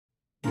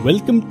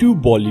Welcome to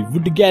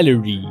Bollywood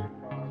Gallery.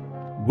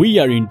 We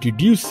are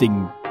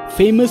introducing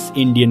famous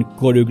Indian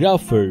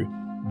choreographer,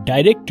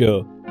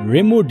 director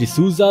Remo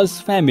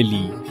D'Souza's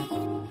family.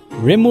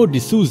 Remo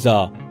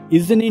D'Souza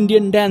is an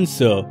Indian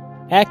dancer,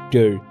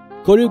 actor,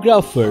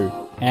 choreographer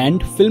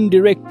and film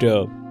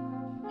director.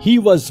 He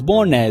was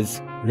born as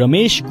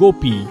Ramesh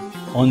Gopi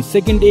on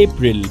 2nd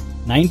April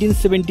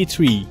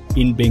 1973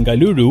 in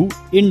Bengaluru,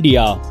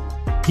 India.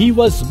 He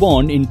was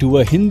born into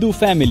a Hindu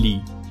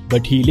family,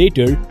 but he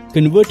later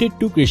converted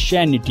to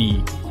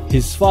Christianity.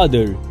 His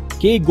father,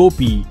 K.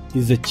 Gopi,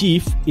 is a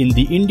chief in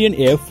the Indian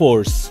Air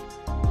Force.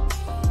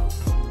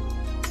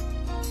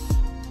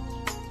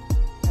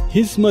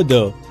 His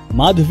mother,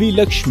 Madhvi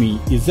Laxmi,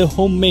 is a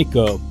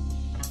homemaker.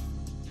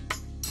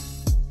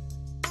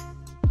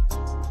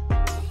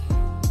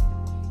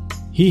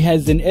 He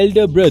has an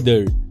elder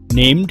brother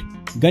named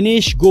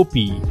Ganesh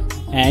Gopi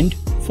and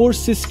 4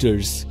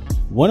 sisters.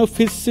 One of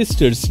his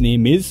sisters'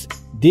 name is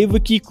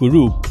Devaki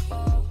Kurup.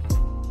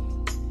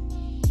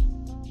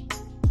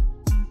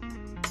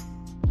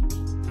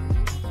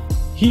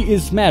 He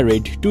is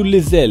married to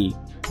Lizelle,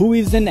 who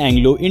is an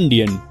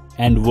Anglo-Indian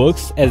and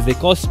works as a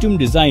costume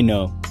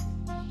designer.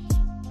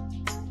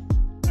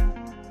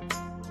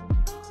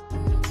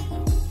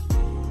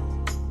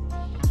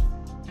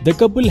 The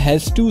couple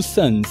has 2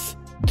 sons,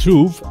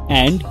 Dhruv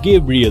and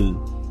Gabriel.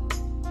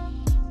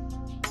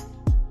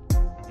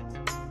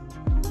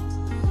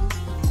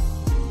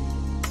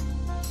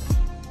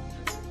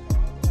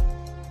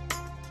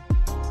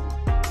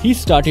 He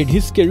started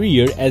his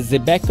career as a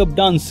backup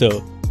dancer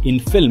in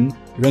film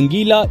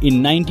Rangila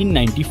in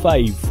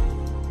 1995.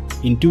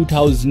 In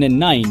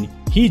 2009,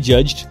 he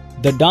judged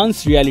the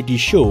dance reality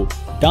show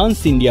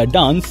Dance India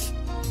Dance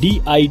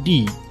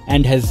 (DID)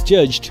 and has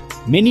judged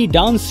many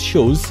dance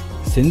shows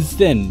since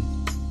then.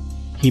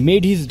 He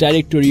made his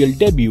directorial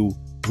debut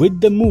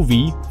with the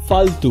movie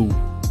Faltu.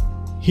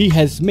 He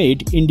has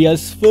made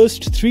India's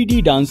first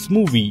 3D dance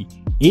movie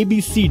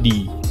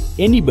ABCD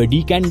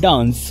Anybody Can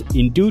Dance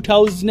in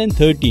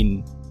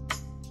 2013.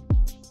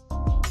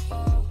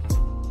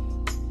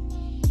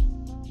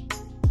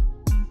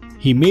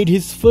 He made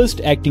his first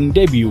acting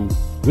debut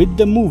with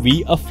the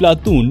movie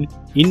Aflatun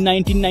in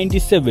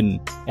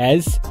 1997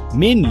 as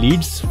main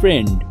lead's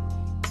friend.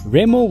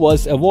 Remo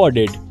was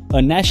awarded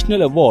a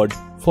national award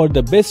for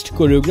the best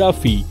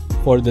choreography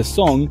for the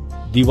song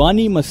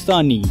Diwani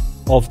Mastani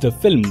of the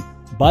film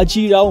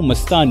Bajirao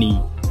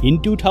Mastani in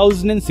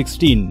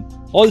 2016.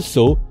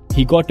 Also,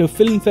 he got a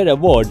Filmfare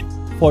Award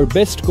for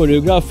best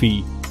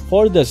choreography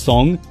for the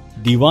song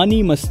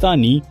Diwani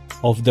Mastani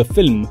of the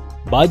film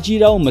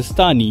Bajirao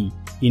Mastani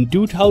in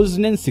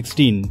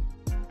 2016.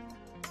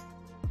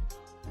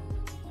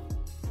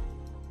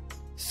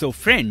 So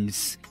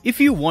friends, if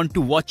you want to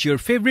watch your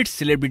favorite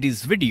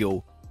celebrities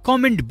video,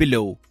 comment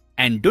below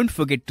and don't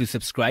forget to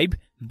subscribe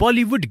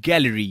Bollywood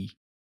Gallery.